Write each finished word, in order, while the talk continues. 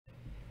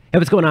Hey,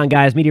 what's going on,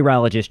 guys?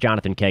 Meteorologist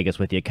Jonathan Kagas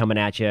with you, coming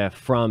at you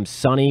from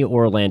sunny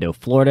Orlando,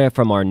 Florida,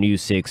 from our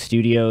News 6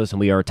 studios, and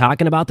we are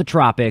talking about the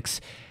tropics.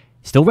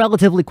 Still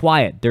relatively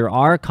quiet. There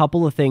are a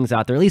couple of things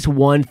out there, at least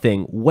one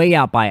thing way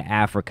out by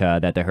Africa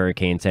that the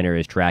Hurricane Center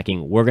is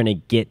tracking. We're going to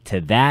get to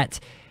that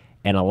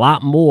and a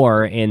lot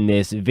more in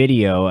this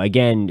video.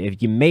 Again,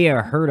 if you may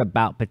have heard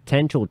about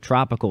potential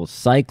Tropical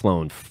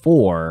Cyclone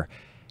 4,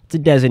 it's a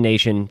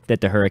designation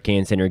that the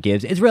Hurricane Center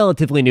gives. It's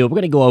relatively new. We're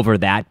going to go over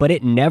that, but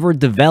it never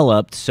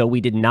developed, so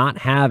we did not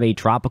have a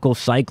tropical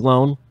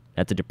cyclone,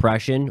 that's a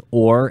depression,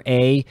 or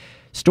a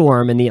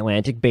storm in the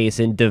Atlantic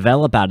Basin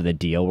develop out of the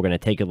deal. We're going to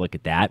take a look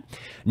at that.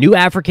 New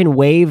African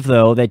wave,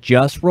 though, that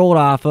just rolled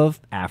off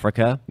of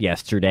Africa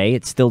yesterday.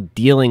 It's still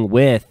dealing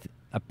with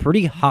a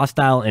pretty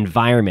hostile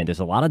environment. There's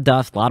a lot of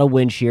dust, a lot of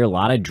wind shear, a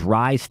lot of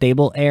dry,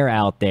 stable air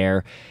out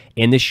there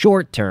in the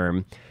short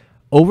term.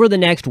 Over the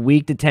next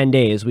week to 10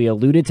 days, we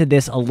alluded to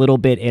this a little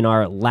bit in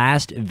our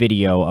last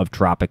video of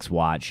Tropics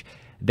Watch,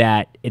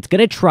 that it's going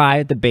to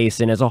try the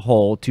basin as a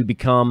whole to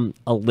become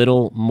a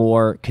little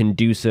more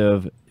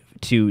conducive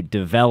to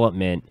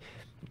development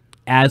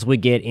as we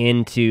get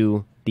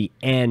into the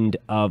end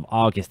of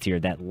August here,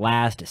 that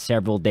last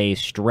several days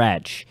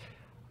stretch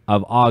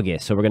of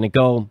August. So we're going to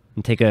go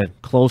and take a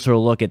closer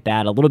look at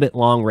that a little bit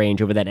long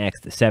range over that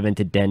next 7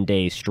 to 10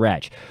 days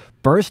stretch.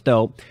 First,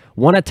 though,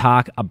 want to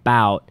talk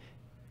about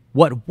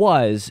what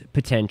was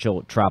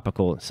potential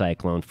Tropical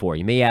Cyclone 4.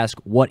 You may ask,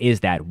 what is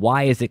that?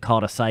 Why is it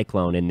called a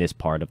cyclone in this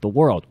part of the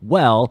world?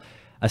 Well,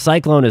 a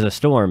cyclone is a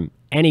storm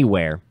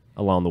anywhere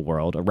along the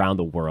world, around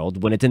the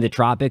world. When it's in the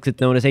tropics, it's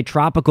known as a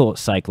tropical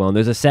cyclone.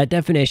 There's a set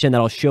definition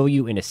that I'll show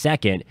you in a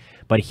second,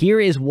 but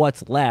here is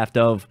what's left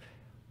of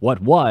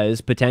what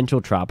was potential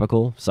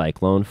Tropical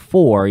Cyclone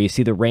 4. You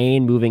see the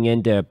rain moving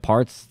into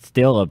parts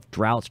still of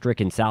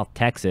drought-stricken South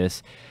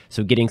Texas,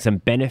 so getting some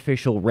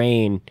beneficial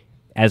rain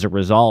as a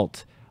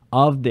result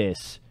of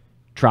this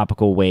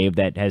tropical wave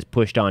that has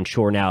pushed on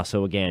shore now.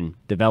 So again,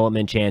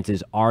 development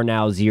chances are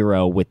now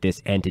zero with this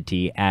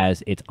entity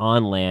as it's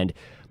on land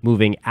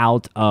moving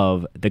out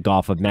of the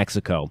Gulf of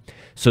Mexico.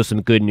 So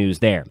some good news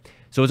there.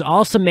 So it's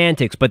all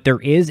semantics, but there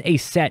is a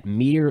set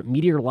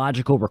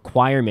meteorological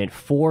requirement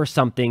for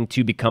something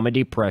to become a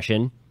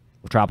depression,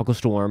 a tropical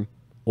storm,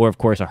 or of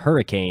course a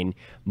hurricane,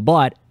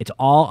 but it's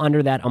all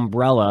under that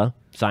umbrella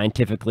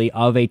scientifically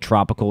of a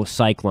tropical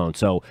cyclone.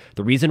 So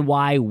the reason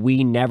why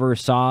we never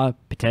saw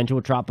potential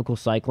Tropical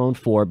Cyclone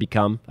 4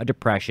 become a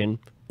depression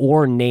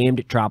or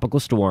named tropical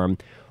storm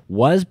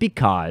was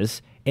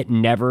because it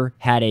never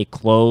had a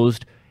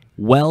closed,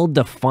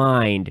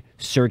 well-defined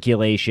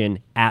circulation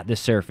at the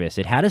surface.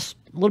 It had a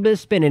little bit of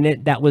spin in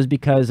it. That was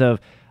because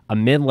of a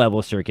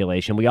mid-level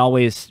circulation. We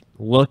always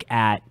look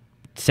at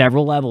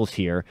several levels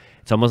here.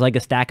 It's almost like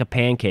a stack of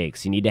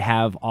pancakes. You need to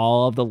have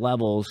all of the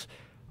levels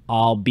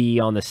all be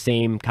on the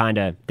same kind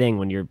of thing.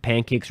 When your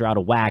pancakes are out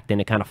of whack, then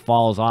it kind of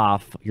falls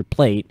off your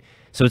plate.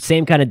 So it's the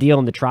same kind of deal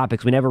in the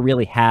tropics. We never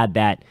really had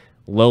that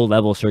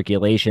low-level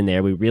circulation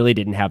there. We really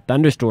didn't have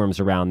thunderstorms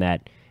around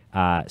that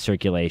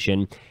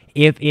circulation.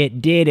 If it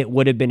did, it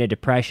would have been a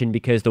depression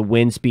because the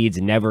wind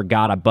speeds never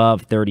got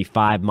above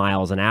 35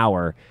 miles an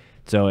hour.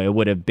 So it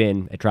would have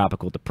been a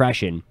tropical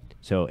depression.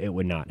 So it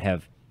would not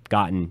have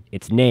gotten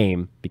its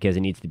name because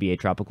it needs to be a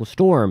tropical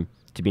storm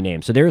to be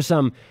named. So there's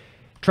some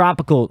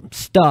tropical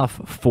stuff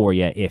for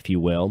you, if you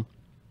will.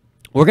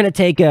 We're going to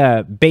take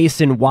a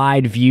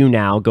basin-wide view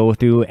now, go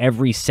through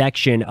every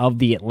section of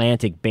the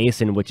Atlantic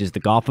Basin, which is the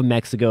Gulf of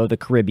Mexico, the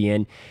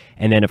Caribbean,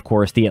 and then, of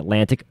course, the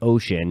Atlantic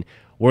Ocean.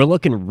 We're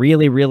looking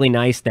really, really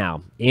nice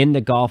now in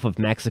the Gulf of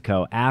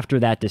Mexico after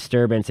that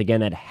disturbance,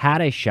 again, that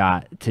had a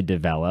shot to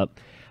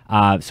develop.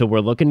 So we're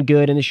looking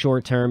good in the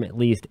short term, at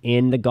least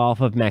in the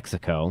Gulf of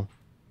Mexico.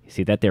 You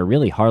see that there,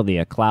 really hardly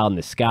a cloud in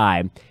the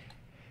sky.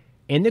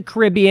 In the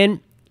Caribbean,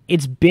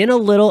 it's been a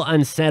little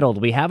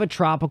unsettled. We have a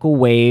tropical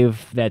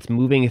wave that's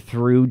moving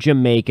through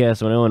Jamaica.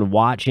 So anyone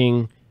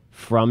watching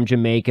from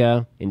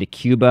Jamaica into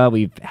Cuba,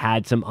 we've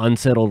had some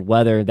unsettled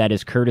weather that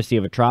is courtesy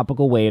of a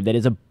tropical wave that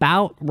is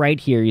about right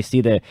here. You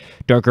see the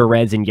darker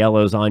reds and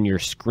yellows on your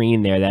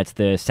screen there. That's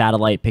the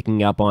satellite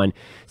picking up on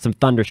some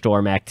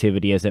thunderstorm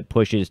activity as it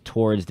pushes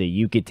towards the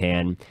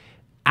Yucatan.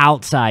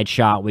 Outside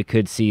shot, we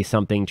could see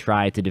something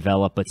try to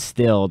develop, but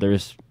still,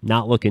 there's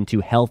not looking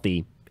too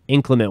healthy.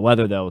 Inclement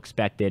weather, though,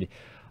 expected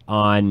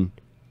on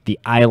the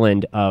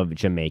island of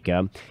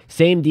Jamaica.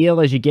 Same deal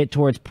as you get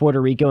towards Puerto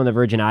Rico and the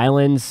Virgin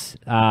Islands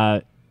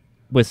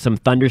with some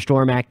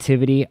thunderstorm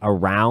activity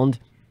around.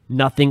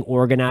 Nothing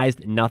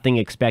organized, nothing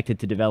expected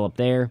to develop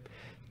there.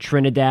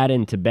 Trinidad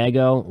and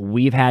Tobago,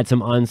 we've had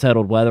some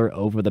unsettled weather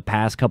over the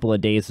past couple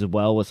of days as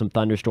well with some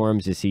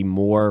thunderstorms. You see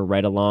more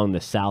right along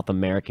the South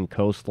American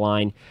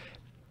coastline.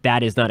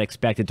 That is not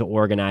expected to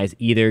organize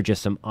either,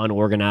 just some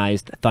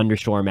unorganized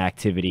thunderstorm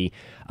activity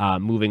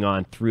moving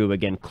on through.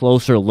 Again,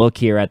 closer look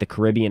here at the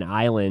Caribbean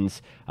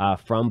islands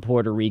from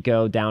Puerto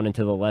Rico down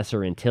into the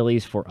Lesser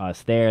Antilles for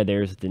us there.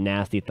 There's the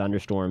nasty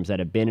thunderstorms that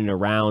have been in and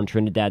around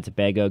Trinidad,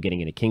 Tobago, getting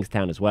into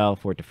Kingstown as well,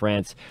 Fort de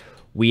France.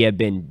 We have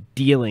been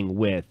dealing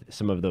with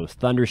some of those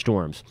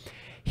thunderstorms.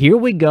 Here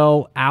we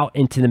go out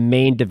into the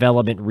main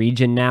development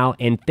region now,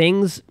 and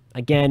things,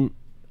 again,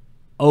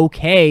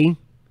 okay.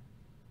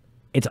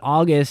 It's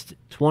August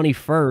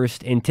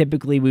 21st, and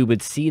typically we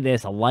would see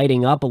this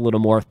lighting up a little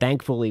more.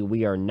 Thankfully,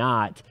 we are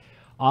not.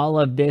 All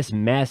of this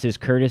mess is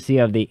courtesy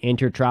of the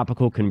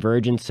intertropical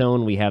convergence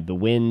zone. We have the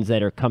winds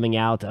that are coming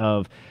out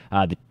of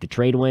the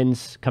trade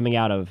winds coming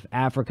out of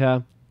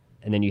Africa.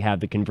 And then you have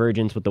the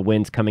convergence with the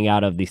winds coming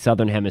out of the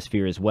southern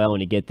hemisphere as well.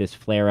 And you get this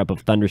flare-up of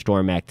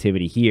thunderstorm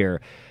activity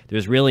here.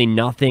 There's really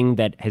nothing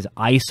that has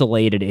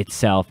isolated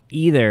itself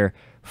either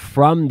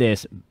from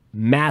this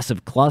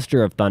massive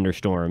cluster of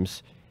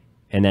thunderstorms.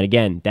 And then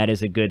again, that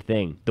is a good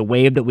thing. The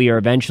wave that we are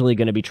eventually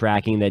going to be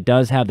tracking that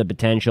does have the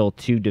potential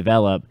to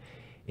develop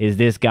is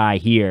this guy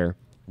here,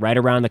 right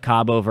around the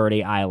Cabo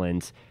Verde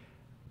Islands.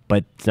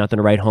 But it's nothing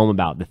to write home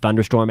about. The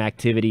thunderstorm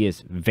activity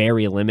is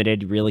very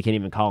limited. You really can't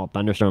even call it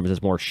thunderstorms.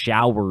 It's more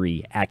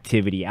showery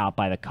activity out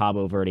by the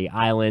Cabo Verde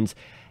Islands.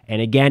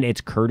 And again,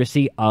 it's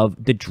courtesy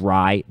of the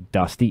dry,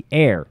 dusty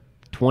air.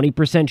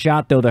 20%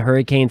 shot, though, the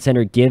Hurricane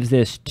Center gives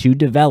this to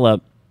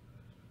develop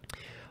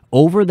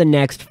over the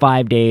next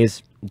 5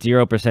 days,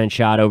 0%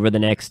 shot over the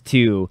next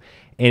 2.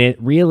 And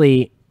it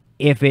really,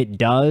 if it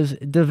does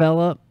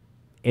develop,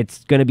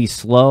 it's going to be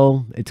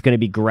slow. It's going to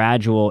be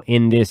gradual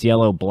in this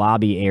yellow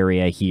blobby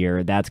area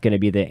here. That's going to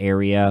be the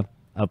area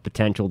of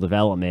potential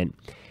development.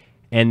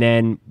 And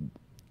then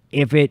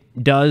if it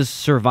does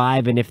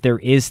survive and if there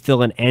is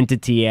still an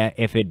entity,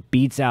 if it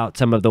beats out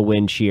some of the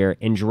wind shear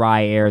and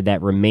dry air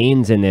that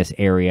remains in this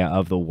area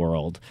of the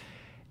world,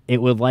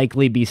 it would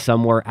likely be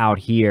somewhere out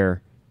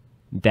here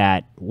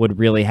that would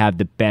really have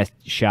the best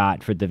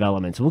shot for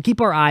development. So we'll keep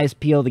our eyes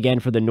peeled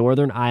again for the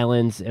northern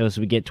islands as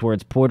we get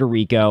towards Puerto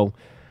Rico.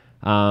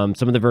 Some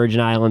of the Virgin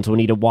Islands will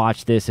need to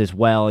watch this as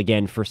well,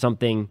 again, for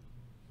something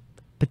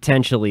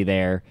potentially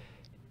there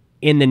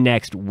in the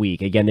next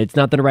week. Again, it's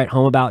nothing to write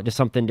home about, just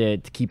something to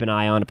keep an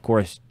eye on, of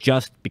course,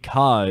 just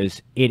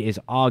because it is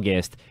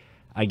August.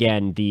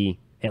 Again, the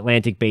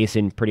Atlantic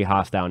Basin, pretty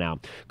hostile now.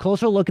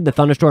 Closer look at the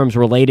thunderstorms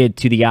related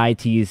to the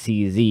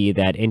ITCZ,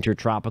 that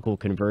intertropical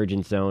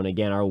convergence zone.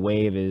 Again, our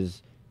wave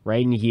is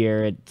right in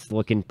here. It's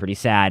looking pretty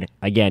sad.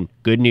 Again,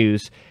 good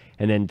news.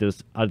 And then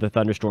those other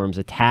thunderstorms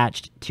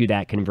attached to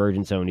that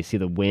convergence zone. You see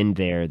the wind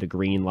there, the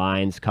green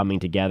lines coming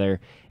together,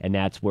 and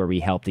that's where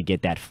we help to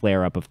get that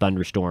flare-up of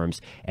thunderstorms.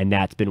 And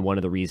that's been one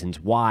of the reasons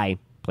why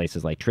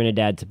places like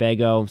Trinidad,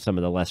 Tobago, some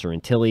of the Lesser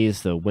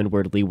Antilles, the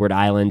Windward, Leeward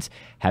Islands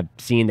have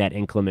seen that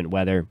inclement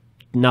weather.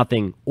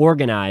 Nothing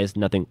organized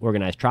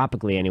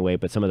tropically anyway,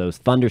 but some of those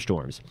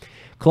thunderstorms.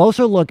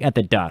 Closer look at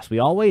the dust. We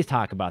always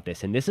talk about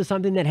this, and this is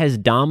something that has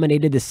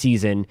dominated the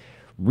season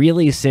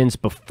really since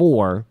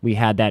before we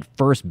had that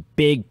first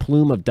big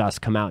plume of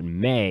dust come out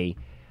in May,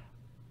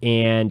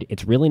 and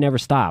it's really never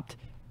stopped.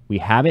 We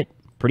have it,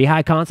 pretty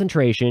high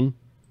concentration.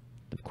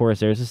 Of course,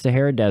 there's the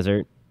Sahara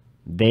Desert.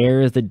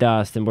 There's the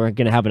dust, and we're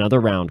going to have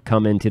another round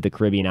come into the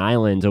Caribbean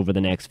islands over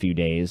the next few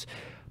days.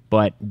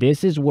 But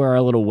this is where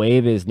our little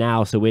wave is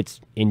now, so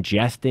it's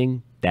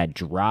ingesting that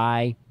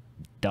dry,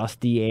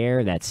 dusty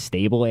air, that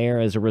stable air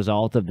as a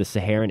result of the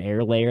Saharan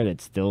air layer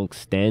that still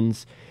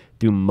extends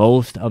through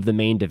most of the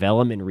main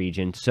development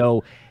region.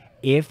 So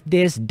if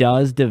this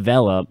does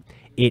develop,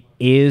 it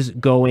is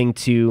going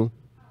to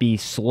be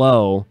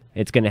slow.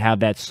 It's going to have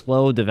that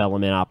slow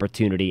development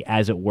opportunity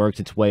as it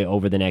works its way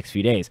over the next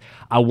few days.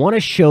 I want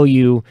to show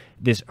you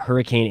this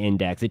hurricane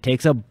index. It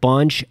takes a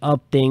bunch of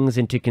things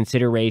into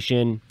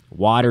consideration: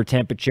 water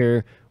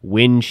temperature,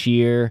 wind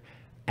shear,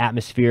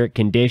 atmospheric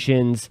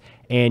conditions,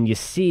 and you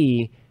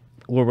see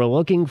where we're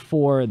looking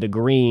for the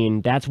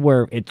green, that's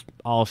where it's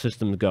all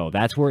systems go.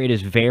 That's where it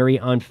is very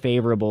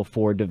unfavorable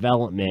for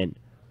development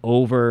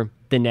over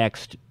the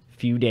next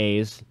few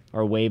days.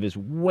 Our wave is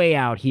way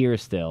out here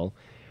still.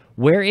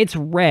 Where it's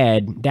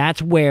red,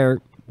 that's where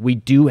we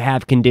do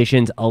have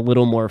conditions a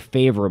little more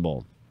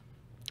favorable.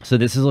 So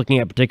this is looking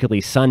at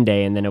particularly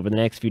Sunday, and then over the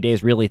next few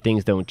days, really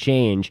things don't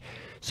change.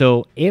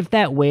 So if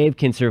that wave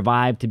can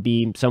survive to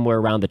be somewhere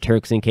around the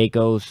Turks and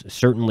Caicos,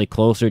 certainly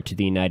closer to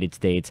the United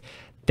States,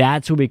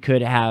 that's where we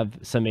could have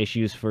some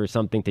issues for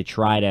something to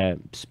try to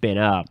spin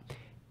up.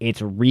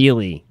 It's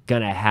really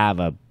going to have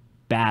a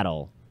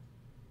battle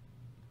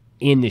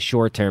in the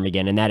short term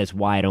again, and that is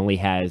why it only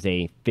has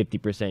a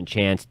 50%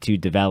 chance to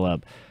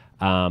develop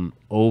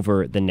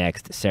over the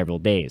next several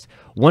days.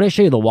 I want to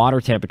show you the water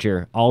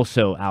temperature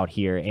also out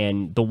here,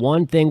 and the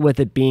one thing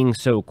with it being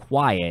so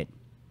quiet,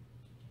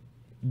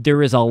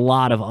 there is a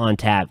lot of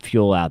untapped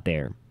fuel out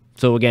there.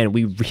 So again,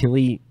 we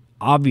really...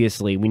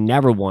 Obviously, we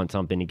never want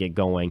something to get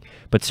going,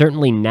 but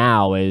certainly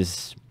now,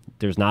 as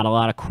there's not a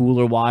lot of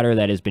cooler water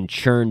that has been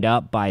churned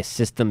up by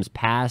systems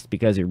past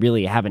because we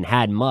really haven't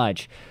had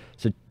much.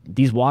 So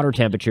these water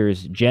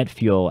temperatures, jet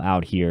fuel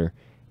out here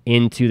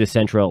into the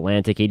central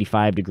Atlantic,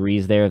 85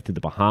 degrees there through the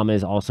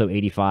Bahamas, also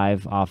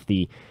 85 off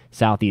the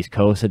southeast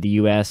coast of the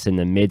U.S., and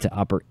the mid to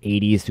upper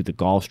 80s through the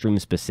Gulf Stream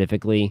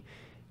specifically.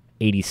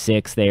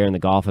 86 there in the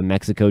Gulf of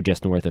Mexico,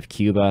 just north of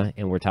Cuba,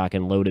 and we're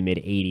talking low to mid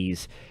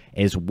 80s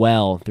as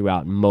well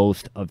throughout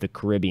most of the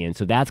Caribbean.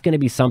 So that's going to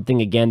be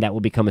something, again, that will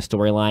become a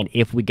storyline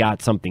if we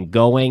got something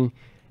going.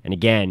 And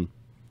again,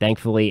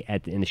 thankfully,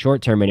 in the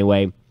short term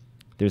anyway,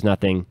 there's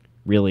nothing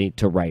really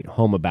to write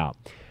home about.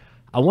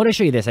 I want to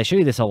show you this. I show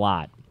you this a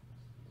lot.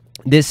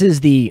 This is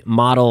the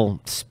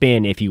model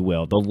spin, if you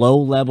will. The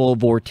low-level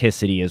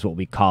vorticity is what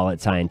we call it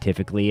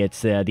scientifically.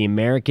 It's the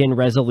American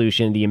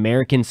resolution, the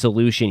American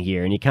solution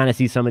here. And you kind of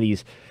see some of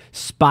these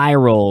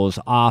spirals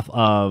off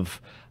of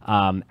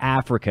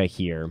Africa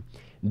here.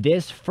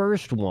 This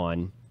first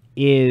one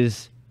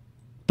is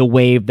the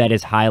wave that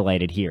is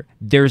highlighted here.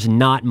 There's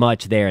not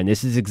much there, and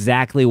this is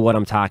exactly what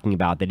I'm talking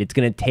about, that it's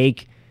going to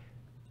take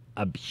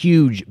a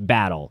huge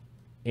battle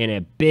and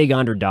a big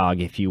underdog,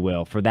 if you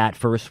will, for that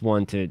first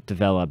one to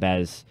develop,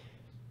 as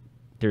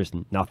there's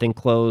nothing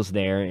closed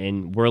there.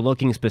 And we're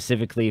looking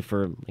specifically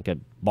for like a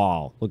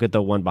ball. Look at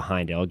the one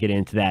behind it. I'll get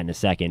into that in a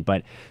second.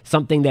 But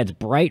something that's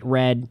bright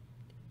red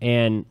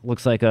and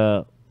looks like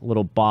a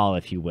little ball,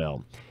 if you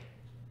will.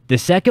 The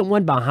second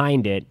one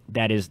behind it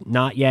that is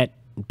not yet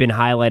been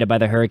highlighted by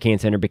the Hurricane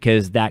Center,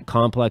 because that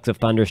complex of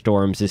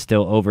thunderstorms is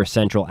still over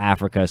Central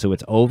Africa, so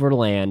it's over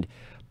land.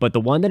 But the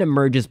one that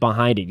emerges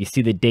behind it, you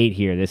see the date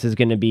here. This is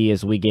going to be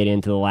as we get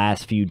into the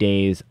last few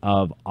days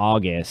of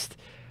August.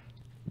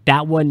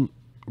 That one,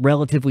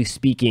 relatively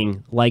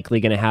speaking, likely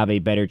going to have a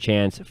better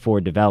chance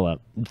for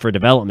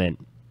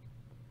development.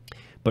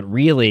 But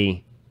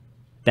really,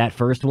 that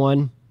first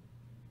one,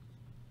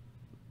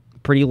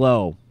 pretty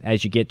low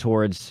as you get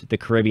towards the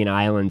Caribbean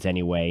islands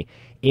anyway.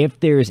 If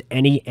there's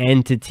any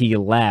entity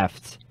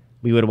left,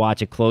 we would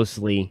watch it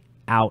closely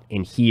out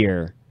in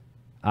here.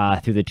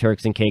 Through the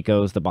Turks and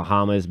Caicos, the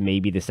Bahamas,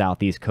 maybe the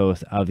southeast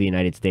coast of the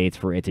United States,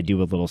 for it to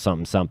do a little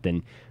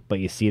something.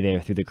 But you see there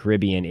through the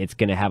Caribbean, it's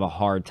going to have a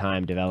hard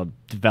time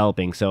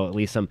developing. So at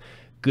least some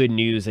good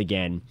news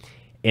again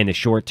in the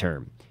short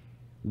term.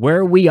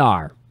 Where we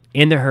are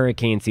in the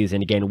hurricane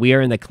season, again, we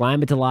are in the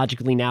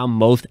climatologically now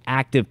most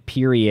active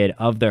period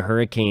of the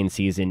hurricane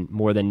season.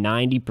 More than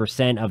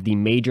 90% of the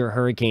major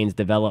hurricanes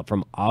develop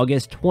from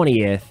August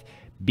 20th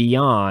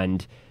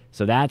beyond.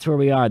 So that's where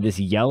we are,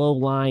 this yellow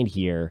line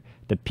here.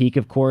 The peak,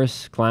 of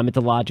course,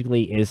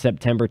 climatologically is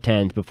September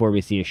 10th before we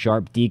see a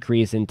sharp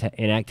decrease in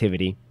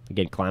activity.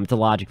 Again,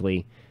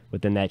 climatologically,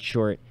 within that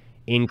short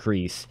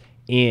increase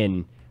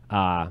in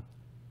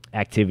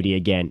activity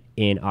again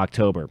in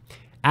October.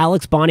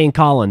 Alex, Bonnie, and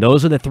Colin,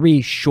 those are the three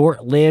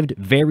short-lived,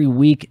 very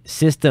weak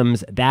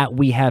systems that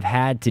we have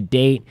had to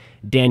date.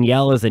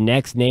 Danielle is the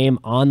next name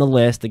on the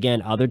list.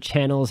 Again, other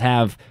channels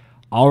have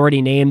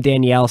already named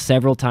Danielle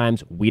several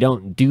times. We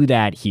don't do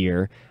that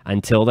here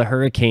until the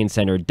Hurricane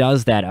Center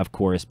does that, of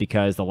course,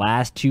 because the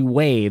last two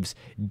waves,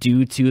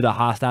 due to the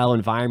hostile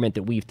environment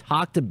that we've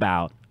talked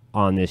about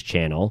on this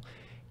channel,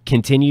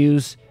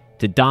 continues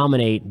to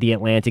dominate the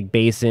Atlantic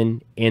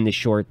basin in the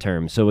short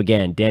term. So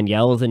again,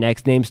 Danielle is the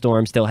next named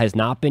storm, still has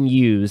not been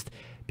used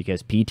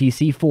because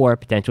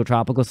PTC4, Potential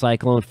Tropical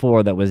Cyclone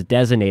 4, that was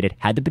designated,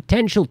 had the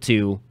potential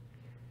to,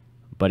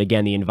 but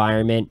again, the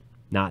environment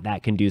not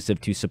that conducive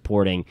to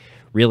supporting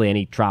really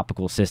any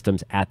tropical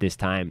systems at this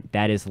time.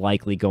 That is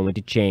likely going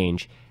to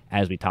change,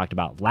 as we talked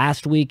about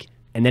last week,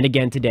 and then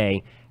again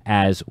today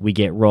as we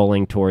get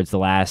rolling towards the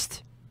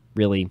last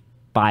really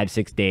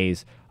 5-6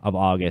 days of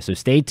August. So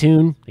stay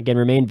tuned. Again,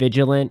 remain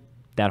vigilant.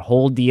 That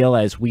whole deal,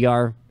 as we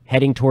are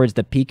heading towards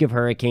the peak of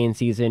hurricane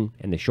season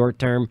in the short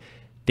term,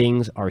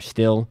 things are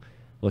still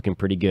looking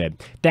pretty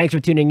good. Thanks for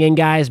tuning in,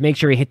 guys. Make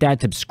sure you hit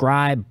that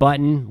subscribe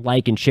button,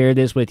 like and share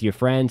this with your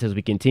friends as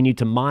we continue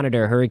to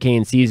monitor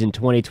hurricane season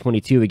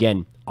 2022.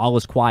 Again, all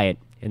is quiet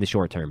in the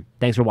short term.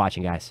 Thanks for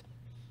watching, guys.